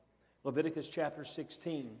Leviticus chapter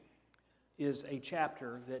 16 is a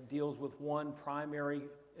chapter that deals with one primary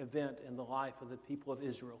event in the life of the people of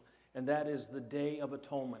Israel, and that is the Day of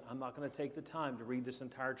Atonement. I'm not going to take the time to read this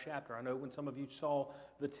entire chapter. I know when some of you saw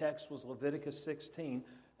the text was Leviticus 16,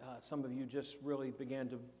 some of you just really began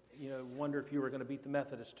to wonder if you were going to beat the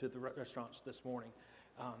Methodists to the restaurants this morning.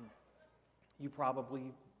 You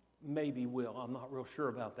probably maybe will. I'm not real sure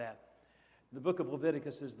about that. The book of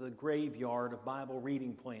Leviticus is the graveyard of Bible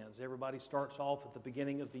reading plans. Everybody starts off at the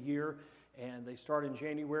beginning of the year, and they start in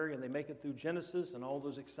January, and they make it through Genesis and all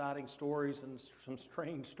those exciting stories and some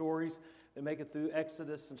strange stories. They make it through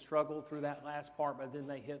Exodus and struggle through that last part, but then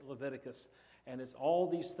they hit Leviticus. And it's all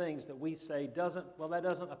these things that we say that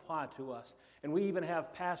doesn't apply to us. And we even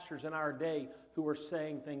have pastors in our day who are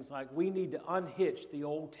saying things like, we need to unhitch the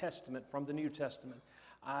Old Testament from the New Testament.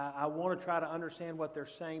 I want to try to understand what they're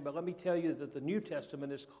saying, but let me tell you that the New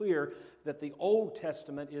Testament is clear that the Old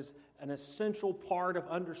Testament is an essential part of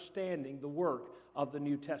understanding the work of the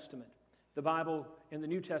New Testament. The Bible, in the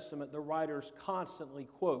New Testament, the writers constantly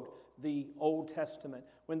quote the Old Testament.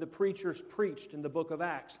 When the preachers preached in the book of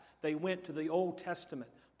Acts, they went to the Old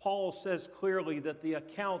Testament. Paul says clearly that the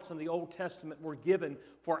accounts in the Old Testament were given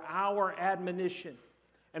for our admonition.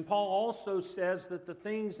 And Paul also says that the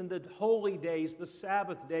things in the holy days, the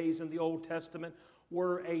Sabbath days in the Old Testament,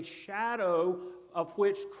 were a shadow of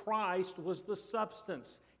which Christ was the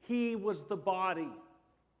substance. He was the body.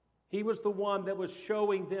 He was the one that was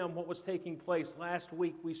showing them what was taking place. Last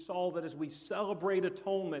week we saw that as we celebrate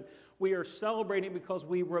atonement, we are celebrating because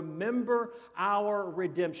we remember our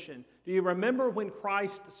redemption. Do you remember when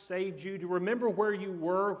Christ saved you? Do you remember where you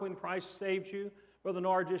were when Christ saved you? Brother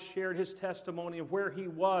Nard just shared his testimony of where he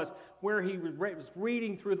was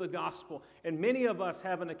reading through the gospel. And many of us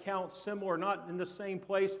have an account similar, not in the same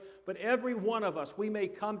place, but every one of us, we may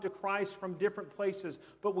come to Christ from different places,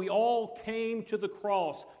 but we all came to the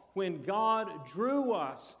cross when God drew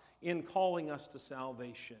us in calling us to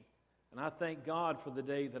salvation. And I thank God for the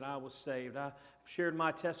day that I was saved. I shared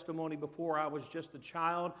my testimony before. I was just a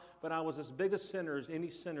child, but I was as big a sinner as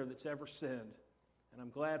any sinner that's ever sinned. And I'm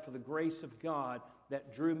glad for the grace of God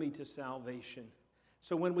that drew me to salvation.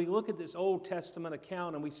 So when we look at this Old Testament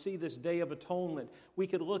account and we see this Day of Atonement, we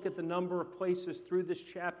could look at the number of places through this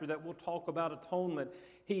chapter that we'll talk about atonement.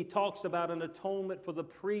 He talks about an atonement for the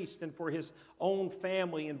priest and for his own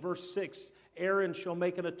family. In verse 6, Aaron shall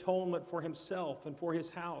make an atonement for himself and for his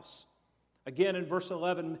house. Again, in verse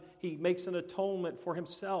 11, he makes an atonement for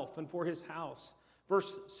himself and for his house.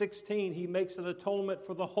 Verse 16, he makes an atonement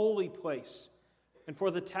for the holy place and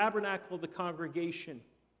for the tabernacle of the congregation.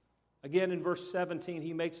 Again, in verse 17,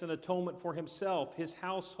 he makes an atonement for himself, his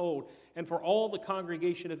household, and for all the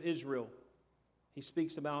congregation of Israel. He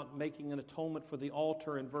speaks about making an atonement for the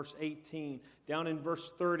altar in verse 18. Down in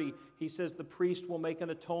verse 30, he says the priest will make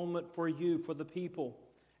an atonement for you, for the people.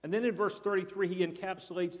 And then in verse 33, he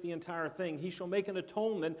encapsulates the entire thing. He shall make an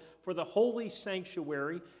atonement for the holy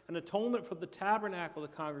sanctuary, an atonement for the tabernacle of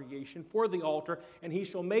the congregation, for the altar, and he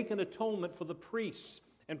shall make an atonement for the priests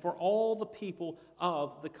and for all the people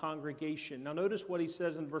of the congregation. Now notice what he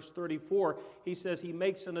says in verse 34. He says he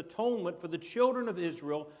makes an atonement for the children of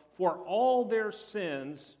Israel for all their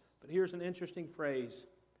sins. But here's an interesting phrase,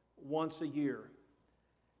 once a year.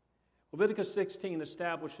 Leviticus 16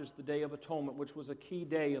 establishes the Day of Atonement, which was a key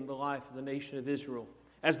day in the life of the nation of Israel.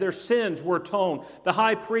 As their sins were atoned, the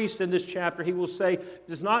high priest in this chapter, he will say,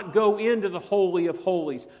 does not go into the Holy of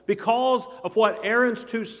Holies because of what Aaron's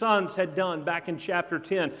two sons had done back in chapter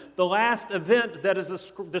 10, the last event that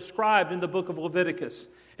is described in the book of Leviticus.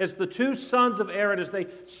 As the two sons of Aaron, as they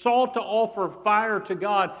sought to offer fire to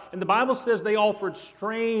God, and the Bible says they offered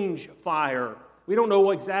strange fire. We don't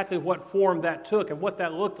know exactly what form that took and what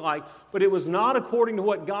that looked like, but it was not according to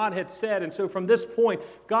what God had said. And so from this point,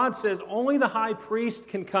 God says only the high priest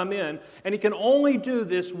can come in, and he can only do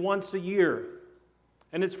this once a year.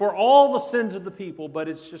 And it's for all the sins of the people, but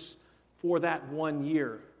it's just for that 1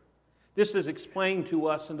 year. This is explained to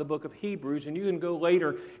us in the book of Hebrews, and you can go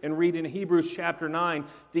later and read in Hebrews chapter 9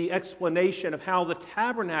 the explanation of how the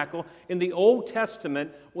tabernacle in the Old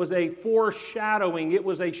Testament was a foreshadowing. It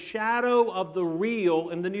was a shadow of the real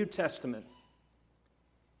in the New Testament.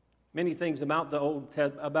 Many things about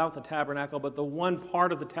the tabernacle, but the one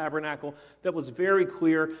part of the tabernacle that was very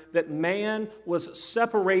clear that man was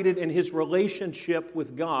separated in his relationship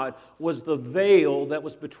with God was the veil that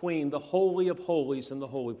was between the Holy of Holies and the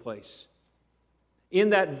holy place.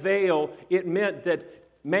 In that veil, it meant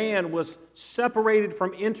that man was separated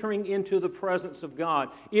from entering into the presence of God.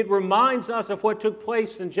 It reminds us of what took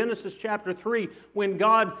place in Genesis chapter 3 when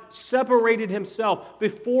God separated himself.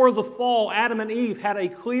 Before the fall, Adam and Eve had a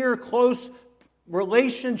clear, close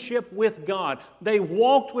relationship with God. They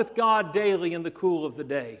walked with God daily in the cool of the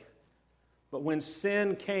day. But when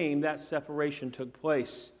sin came, that separation took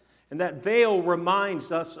place. And that veil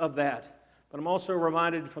reminds us of that. But I'm also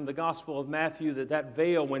reminded from the Gospel of Matthew that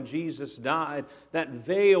veil, when Jesus died, that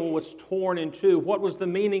veil was torn in two. What was the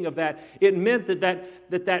meaning of that? It meant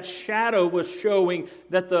that shadow was showing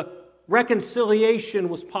that the reconciliation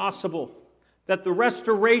was possible, that the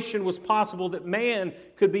restoration was possible, that man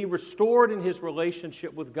could be restored in his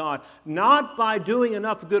relationship with God, not by doing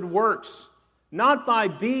enough good works, not by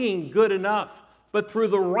being good enough, but through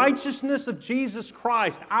the righteousness of Jesus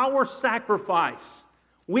Christ, our sacrifice.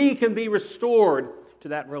 We can be restored to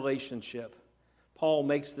that relationship. Paul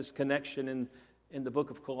makes this connection in the book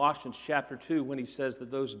of Colossians chapter 2 when he says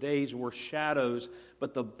that those days were shadows,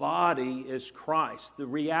 but the body is Christ. The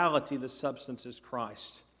reality, the substance is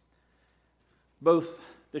Christ. Both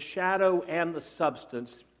the shadow and the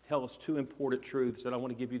substance tell us two important truths that I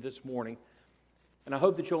want to give you this morning. And I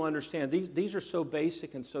hope that you'll understand. These are so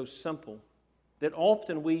basic and so simple that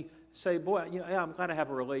often we say, boy, I'm glad I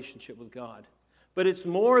have a relationship with God. But it's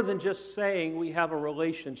more than just saying we have a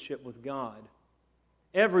relationship with God.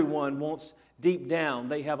 Everyone wants, deep down,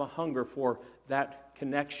 they have a hunger for that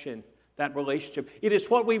connection, that relationship. It is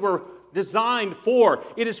what we were designed for.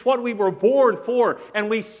 It is what we were born for. And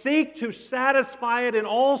we seek to satisfy it in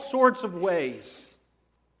all sorts of ways.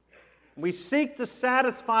 We seek to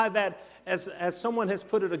satisfy that, as someone has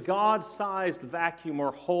put it, a God-sized vacuum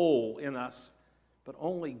or hole in us. But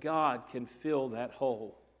only God can fill that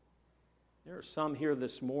hole. There are some here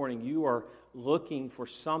this morning, you are looking for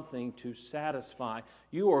something to satisfy.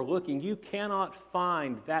 You cannot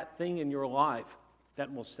find that thing in your life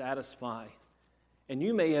that will satisfy. And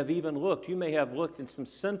you may have looked at some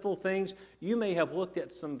sinful things. You may have looked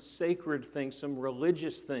at some sacred things, some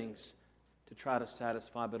religious things to try to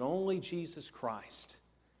satisfy. But only Jesus Christ,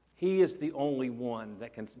 He is the only one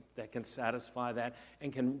that can satisfy that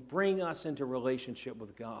and can bring us into relationship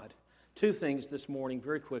with God. Two things this morning,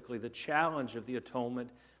 very quickly: the challenge of the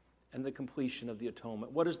atonement and the completion of the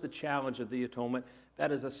atonement. What is the challenge of the atonement?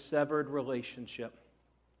 That is a severed relationship.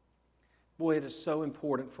 Boy, it is so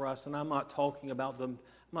important for us, and I'm not talking about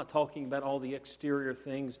all the exterior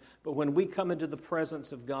things, but when we come into the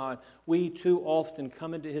presence of God, we too often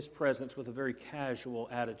come into His presence with a very casual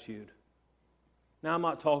attitude. Now, I'm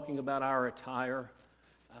not talking about our attire.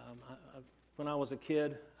 When I was a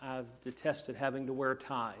kid, I detested having to wear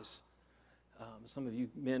ties. Some of you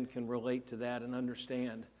men can relate to that and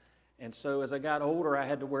understand. And so as I got older, I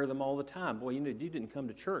had to wear them all the time. Boy, you didn't come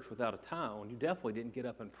to church without a tie on. You definitely didn't get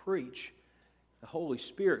up and preach. The Holy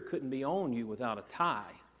Spirit couldn't be on you without a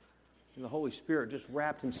tie. And the Holy Spirit just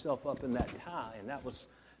wrapped Himself up in that tie, and that was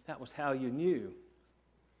how you knew.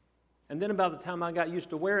 And then about the time I got used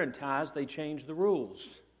to wearing ties, they changed the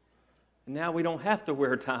rules. And now we don't have to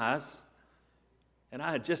wear ties, and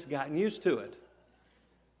I had just gotten used to it.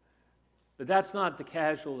 But that's not the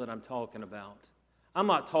casual that I'm talking about. I'm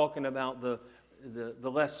not talking about the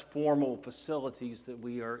less formal facilities that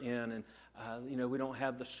we are in, and we don't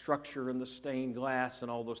have the structure and the stained glass and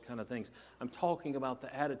all those kind of things. I'm talking about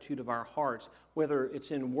the attitude of our hearts, whether it's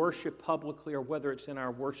in worship publicly or whether it's in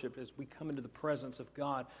our worship as we come into the presence of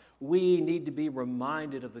God. We need to be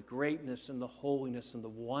reminded of the greatness and the holiness and the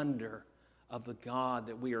wonder of the God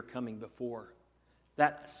that we are coming before.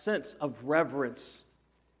 That sense of reverence.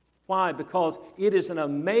 Why? Because it is an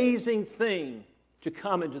amazing thing to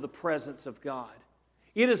come into the presence of God.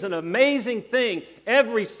 It is an amazing thing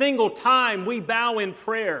every single time we bow in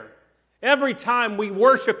prayer, every time we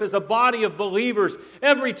worship as a body of believers,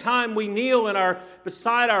 every time we kneel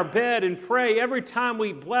beside our bed and pray, every time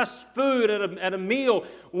we bless food at a meal,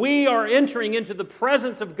 we are entering into the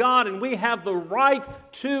presence of God, and we have the right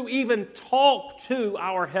to even talk to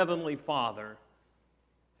our Heavenly Father.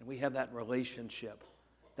 And we have that relationship.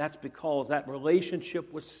 That's because that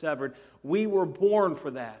relationship was severed. We were born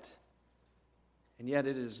for that. And yet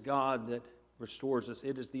it is God that restores us.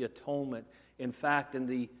 It is the atonement. In fact, in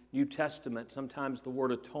the New Testament, sometimes the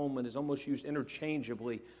word atonement is almost used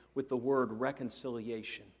interchangeably with the word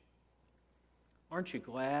reconciliation. Aren't you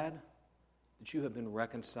glad that you have been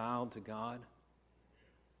reconciled to God?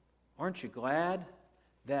 Aren't you glad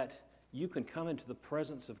that you can come into the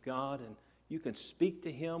presence of God and you can speak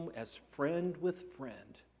to Him as friend with friend?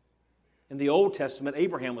 In the Old Testament,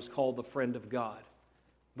 Abraham was called the friend of God.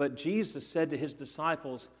 But Jesus said to His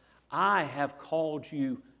disciples, I have called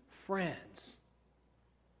you friends.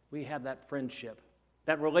 We have that friendship.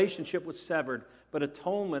 That relationship was severed, but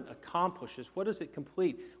atonement accomplishes. What does it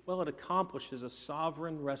complete? Well, it accomplishes a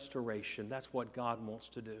sovereign restoration. That's what God wants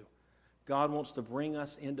to do. God wants to bring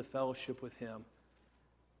us into fellowship with Him.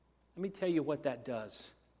 Let me tell you what that does.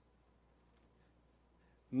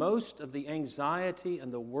 Most of the anxiety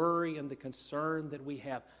and the worry and the concern that we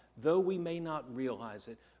have, though we may not realize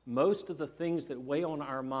it, most of the things that weigh on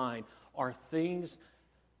our mind are things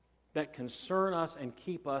that concern us and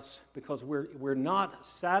keep us because we're not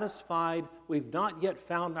satisfied. We've not yet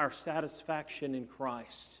found our satisfaction in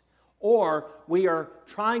Christ. Or we are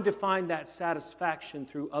trying to find that satisfaction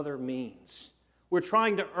through other means. We're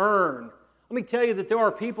trying to earn. Let me tell you that there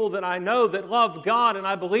are people that I know that love God and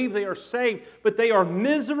I believe they are saved, but they are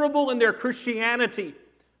miserable in their Christianity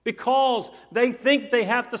because they think they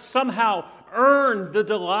have to somehow earn the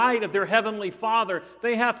delight of their Heavenly Father.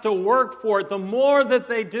 They have to work for it the more that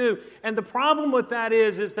they do. And the problem with that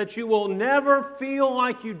is that you will never feel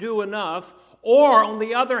like you do enough, or on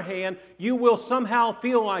the other hand, you will somehow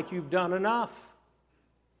feel like you've done enough.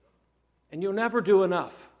 And you'll never do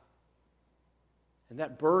enough. And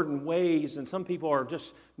that burden weighs, and some people are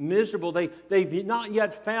just miserable. They've not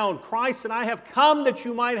yet found Christ, and I have come that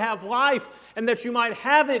you might have life, and that you might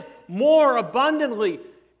have it more abundantly.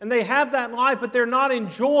 And they have that life, but they're not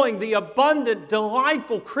enjoying the abundant,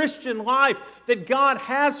 delightful Christian life that God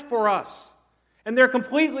has for us. And they're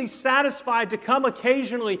completely satisfied to come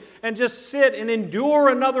occasionally and just sit and endure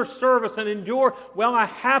another service and endure, well, I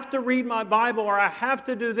have to read my Bible or I have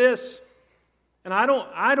to do this. And I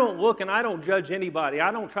don't look and I don't judge anybody.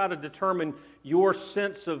 I don't try to determine your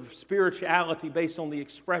sense of spirituality based on the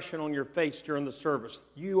expression on your face during the service.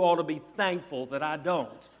 You ought to be thankful that I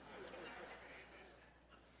don't.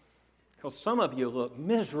 Because some of you look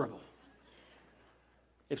miserable.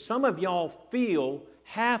 If some of y'all feel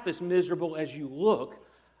half as miserable as you look,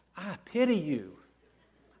 I pity you.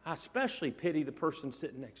 I especially pity the person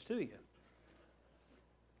sitting next to you.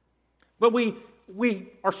 But we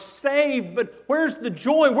are saved, but where's the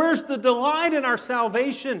joy? Where's the delight in our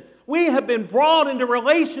salvation? We have been brought into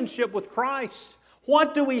relationship with Christ.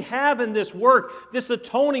 What do we have in this work, this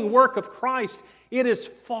atoning work of Christ? It is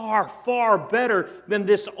far, far better than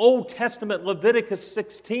this Old Testament Leviticus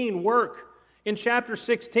 16 work. In chapter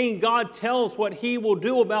 16, God tells what He will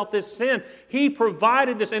do about this sin. He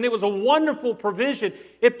provided this, and it was a wonderful provision.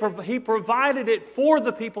 He provided it for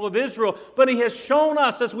the people of Israel, but He has shown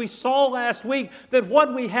us, as we saw last week, that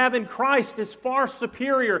what we have in Christ is far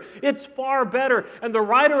superior. It's far better, and the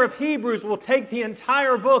writer of Hebrews will take the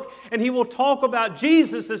entire book, and he will talk about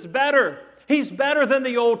Jesus as better. He's better than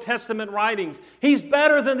the Old Testament writings. He's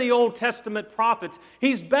better than the Old Testament prophets.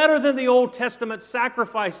 He's better than the Old Testament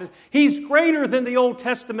sacrifices. He's greater than the Old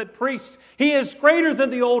Testament priests. He is greater than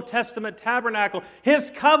the Old Testament tabernacle.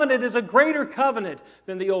 His covenant is a greater covenant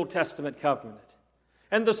than the Old Testament covenant.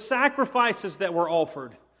 And the sacrifices that were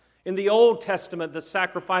offered, in the Old Testament, the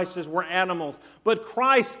sacrifices were animals. But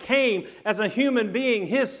Christ came as a human being.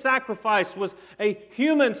 His sacrifice was a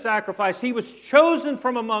human sacrifice. He was chosen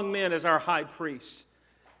from among men as our high priest.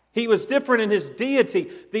 He was different in His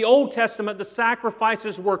deity. The Old Testament, the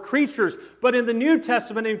sacrifices were creatures. But in the New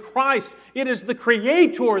Testament, in Christ, it is the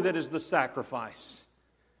Creator that is the sacrifice.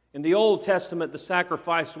 In the Old Testament, the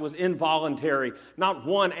sacrifice was involuntary. Not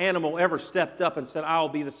one animal ever stepped up and said, I'll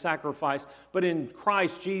be the sacrifice. But in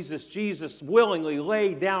Christ Jesus, Jesus willingly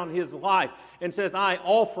laid down His life and says, I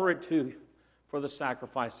offer it to you for the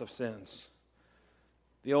sacrifice of sins.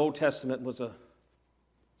 The Old Testament was a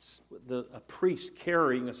priest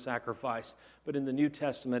carrying a sacrifice. But in the New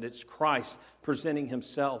Testament, it's Christ presenting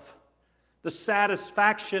Himself. The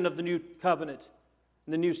satisfaction of the new covenant,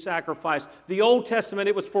 the new sacrifice. The Old Testament,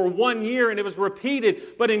 it was for 1 year and it was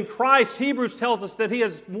repeated. But in Christ, Hebrews tells us that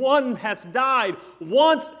one has died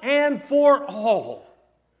once and for all.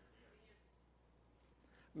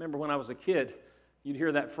 Remember when I was a kid, you'd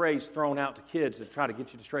hear that phrase thrown out to kids to try to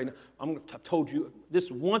get you to straighten up. I've told you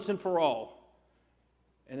this once and for all.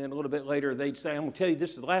 And then a little bit later, they'd say, I'm going to tell you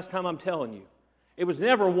this is the last time I'm telling you. It was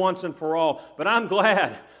never once and for all, but I'm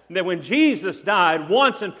glad that when Jesus died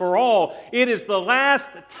once and for all, it is the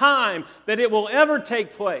last time that it will ever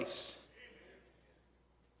take place.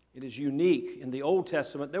 It is unique. In the Old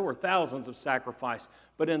Testament, there were thousands of sacrifices,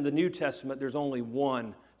 but in the New Testament, there's only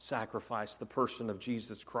one sacrifice, the person of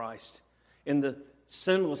Jesus Christ. In the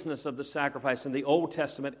sinlessness of the sacrifice. In the Old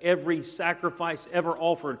Testament, every sacrifice ever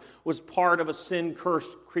offered was part of a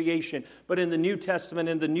sin-cursed creation. But in the New Testament,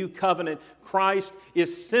 in the New Covenant, Christ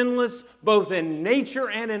is sinless both in nature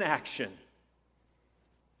and in action.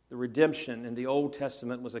 The redemption in the Old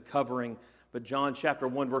Testament was a covering, But John chapter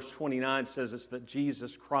 1 verse 29 says it's that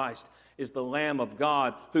Jesus Christ is the Lamb of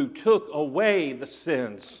God who took away the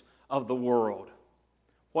sins of the world.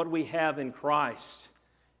 What we have in Christ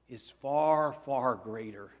is far, far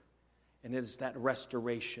greater, and it is that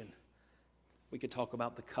restoration. We could talk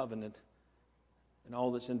about the covenant and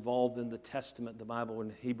all that's involved in the testament. The Bible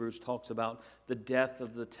in Hebrews talks about the death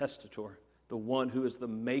of the testator, the one who is the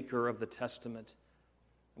maker of the testament.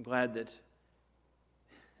 I'm glad that,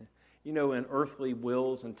 in earthly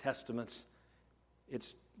wills and testaments,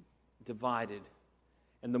 it's divided.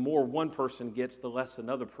 And the more one person gets, the less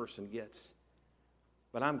another person gets.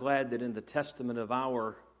 But I'm glad that in the testament of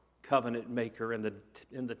our covenant maker and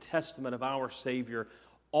in the testament of our Savior,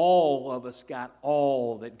 all of us got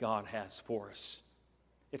all that God has for us.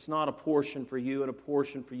 It's not a portion for you and a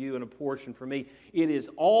portion for you and a portion for me. It is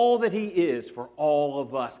all that He is for all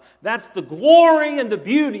of us. That's the glory and the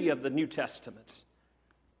beauty of the New Testament.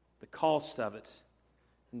 The cost of it.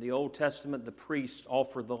 In the Old Testament, the priest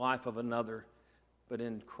offered the life of another. But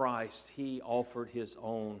in Christ, He offered His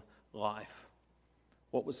own life.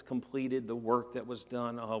 What was completed, the work that was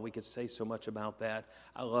done, we could say so much about that.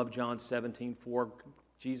 I love John 17:4.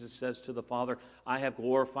 Jesus says to the Father, I have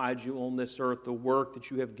glorified you on this earth. The work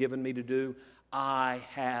that you have given me to do, I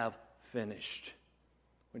have finished.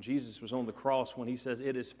 When Jesus was on the cross, when He says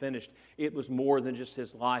it is finished, it was more than just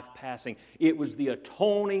His life passing. It was the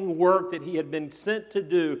atoning work that He had been sent to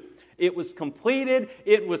do. It was completed,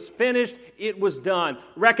 it was finished, it was done.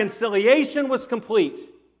 Reconciliation was complete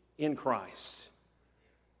in Christ.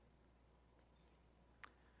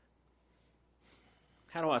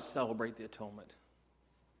 How do I celebrate the atonement?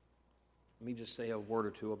 Let me just say a word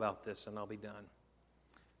or two about this and I'll be done.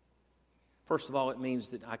 First of all, it means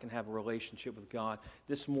that I can have a relationship with God.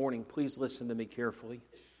 This morning, please listen to me carefully.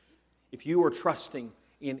 If you are trusting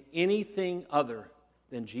in anything other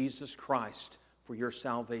than Jesus Christ for your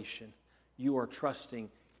salvation, you are trusting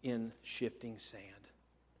in shifting sand.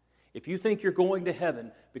 If you think you're going to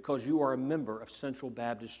heaven because you are a member of Central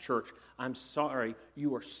Baptist Church, I'm sorry,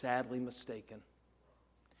 you are sadly mistaken.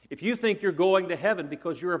 If you think you're going to heaven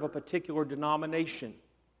because you're of a particular denomination,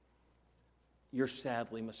 you're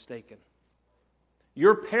sadly mistaken.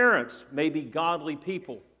 Your parents may be godly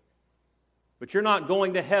people, but you're not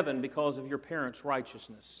going to heaven because of your parents'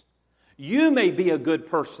 righteousness. You may be a good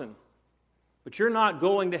person, but you're not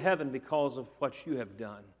going to heaven because of what you have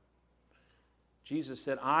done. Jesus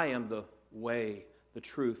said, I am the way, the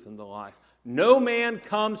truth, and the life. No man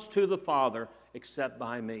comes to the Father except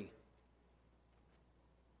by me.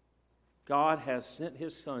 God has sent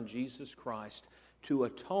His Son, Jesus Christ, to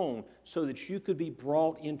atone so that you could be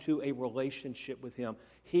brought into a relationship with Him.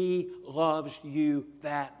 He loves you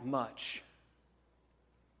that much.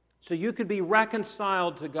 So you could be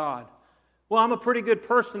reconciled to God. Well, I'm a pretty good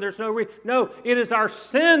person. There's no reason. No, it is our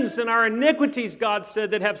sins and our iniquities, God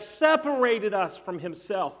said, that have separated us from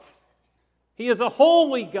Himself. He is a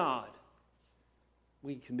holy God.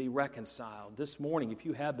 We can be reconciled. This morning, if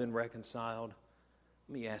you have been reconciled,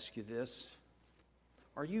 let me ask you this.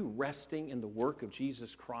 Are you resting in the work of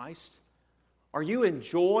Jesus Christ? Are you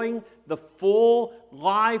enjoying the full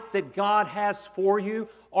life that God has for you?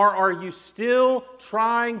 Or are you still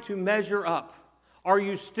trying to measure up? Are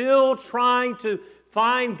you still trying to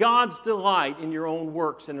find God's delight in your own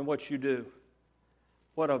works and in what you do?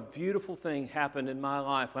 What a beautiful thing happened in my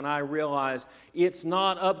life when I realized it's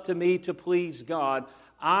not up to me to please God.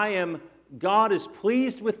 God is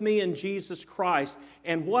pleased with me in Jesus Christ,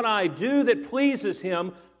 and what I do that pleases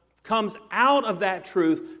Him comes out of that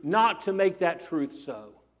truth, not to make that truth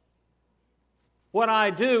so. What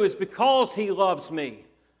I do is because He loves me.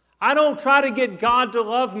 I don't try to get God to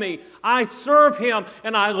love me. I serve Him,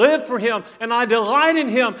 and I live for Him, and I delight in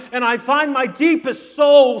Him, and I find my deepest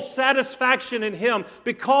soul satisfaction in Him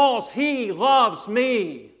because He loves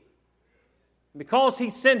me. Because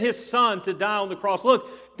He sent His Son to die on the cross. Look,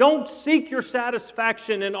 don't seek your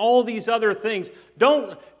satisfaction in all these other things.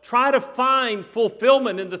 Don't try to find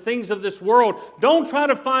fulfillment in the things of this world. Don't try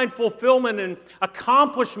to find fulfillment in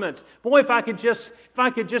accomplishments. Boy, if I could just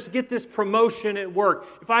get this promotion at work,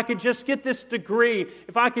 if I could just get this degree,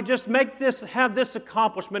 if I could just have this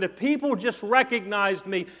accomplishment, if people just recognized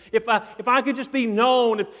me, if I could just be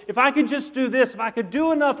known, if I could just do this, if I could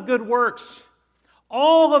do enough good works.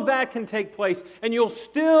 All of that can take place, and you'll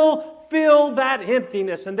still feel that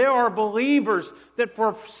emptiness. And there are believers that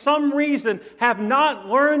for some reason have not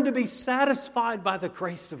learned to be satisfied by the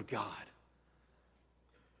grace of God.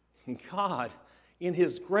 And God, in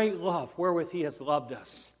His great love, wherewith He has loved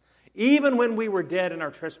us, even when we were dead in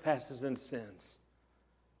our trespasses and sins,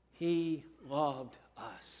 He loved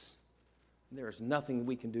us. And there is nothing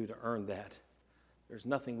we can do to earn that. There's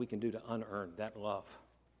nothing we can do to unearn that love.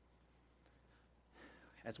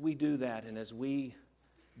 As we do that and as we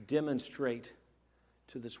demonstrate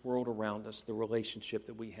to this world around us the relationship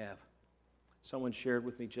that we have, someone shared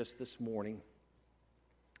with me just this morning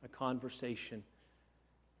a conversation.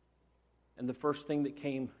 And the first thing that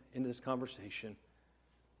came into this conversation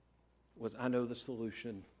was, I know the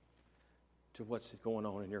solution to what's going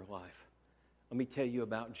on in your life. Let me tell you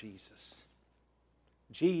about Jesus.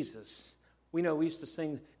 Jesus. We know we used to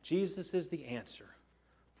sing, Jesus is the answer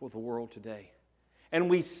for the world today. And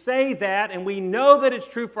we say that and we know that it's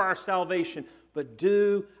true for our salvation, but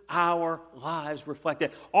do our lives reflect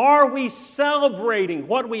that? Are we celebrating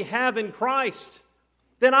what we have in Christ?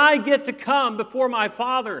 Then I get to come before my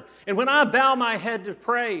Father, and when I bow my head to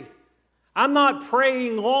pray, I'm not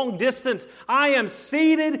praying long distance. I am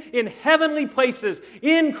seated in heavenly places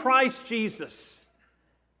in Christ Jesus.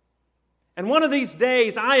 And one of these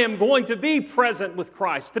days, I am going to be present with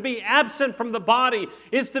Christ. To be absent from the body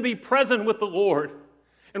is to be present with the Lord.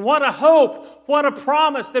 And what a hope, what a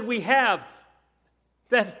promise that we have,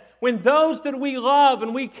 that when those that we love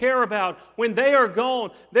and we care about, when they are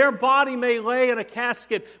gone, their body may lay in a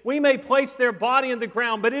casket. We may place their body in the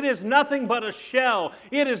ground, but it is nothing but a shell.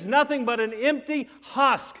 It is nothing but an empty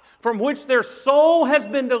husk from which their soul has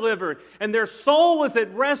been delivered, and their soul is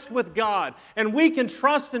at rest with God. And we can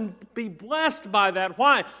trust and be blessed by that.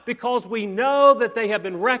 Why? Because we know that they have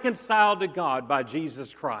been reconciled to God by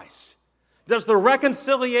Jesus Christ. Does the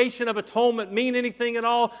reconciliation of atonement mean anything at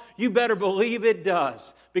all? You better believe it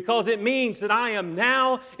does, because it means that I am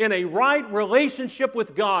now in a right relationship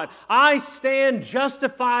with God. I stand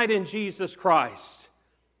justified in Jesus Christ.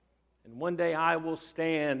 And one day I will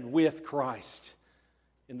stand with Christ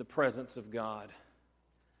in the presence of God.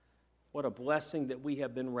 What a blessing that we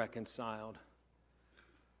have been reconciled.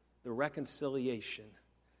 The reconciliation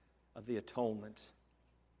of the atonement.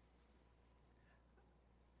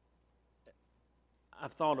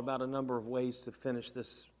 I've thought about a number of ways to finish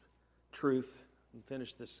this truth and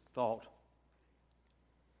finish this thought.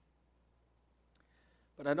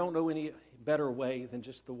 But I don't know any better way than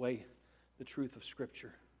just the truth of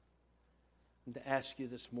Scripture. And to ask you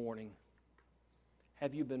this morning,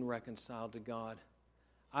 have you been reconciled to God?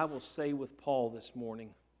 I will say with Paul this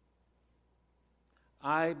morning,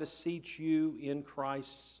 I beseech you in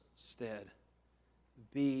Christ's stead,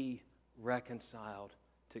 be reconciled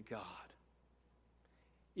to God.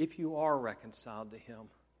 If you are reconciled to Him,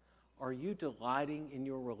 are you delighting in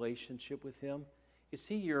your relationship with Him? Is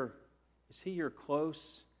He your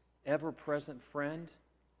close, ever-present friend?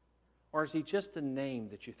 Or is He just a name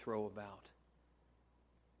that you throw about?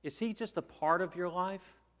 Is He just a part of your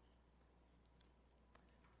life?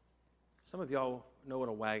 Some of y'all know what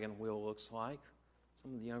a wagon wheel looks like.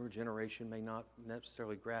 Some of the younger generation may not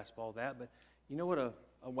necessarily grasp all that, but you know what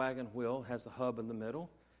a wagon wheel has? The hub in the middle.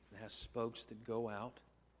 It has spokes that go out.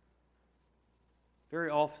 Very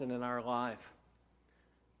often in our life,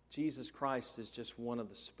 Jesus Christ is just one of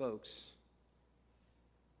the spokes.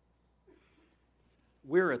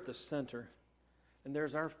 We're at the center, and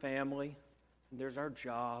there's our family, and there's our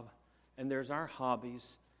job, and there's our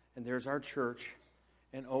hobbies, and there's our church,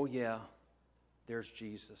 and oh yeah, there's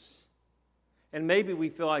Jesus. And maybe we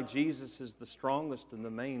feel like Jesus is the strongest and the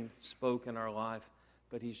main spoke in our life,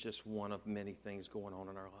 but He's just one of many things going on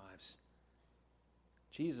in our lives.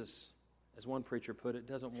 Jesus, as one preacher put it,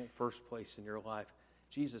 doesn't want first place in your life.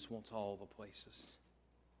 Jesus wants all the places.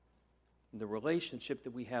 And the relationship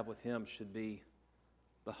that we have with Him should be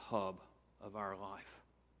the hub of our life.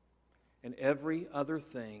 And every other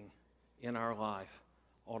thing in our life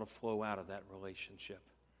ought to flow out of that relationship.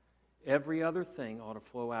 Every other thing ought to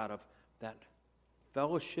flow out of that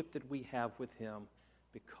fellowship that we have with Him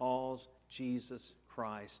because Jesus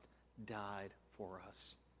Christ died for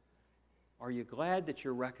us. Are you glad that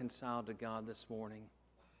you're reconciled to God this morning?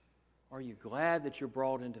 Are you glad that you're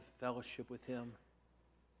brought into fellowship with Him?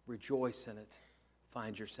 Rejoice in it.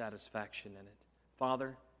 Find your satisfaction in it.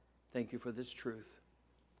 Father, thank you for this truth.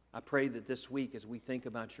 I pray that this week, as we think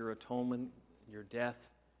about your atonement, your death,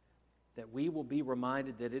 that we will be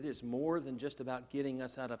reminded that it is more than just about getting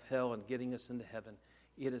us out of hell and getting us into heaven.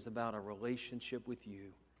 It is about a relationship with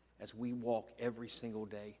you as we walk every single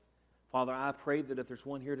day. Father, I pray that if there's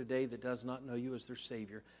one here today that does not know you as their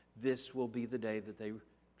Savior, this will be the day that they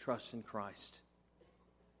trust in Christ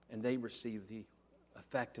and they receive the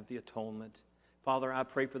effect of the atonement. Father, I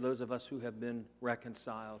pray for those of us who have been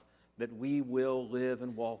reconciled that we will live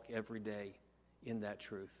and walk every day in that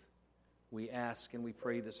truth. We ask and we pray this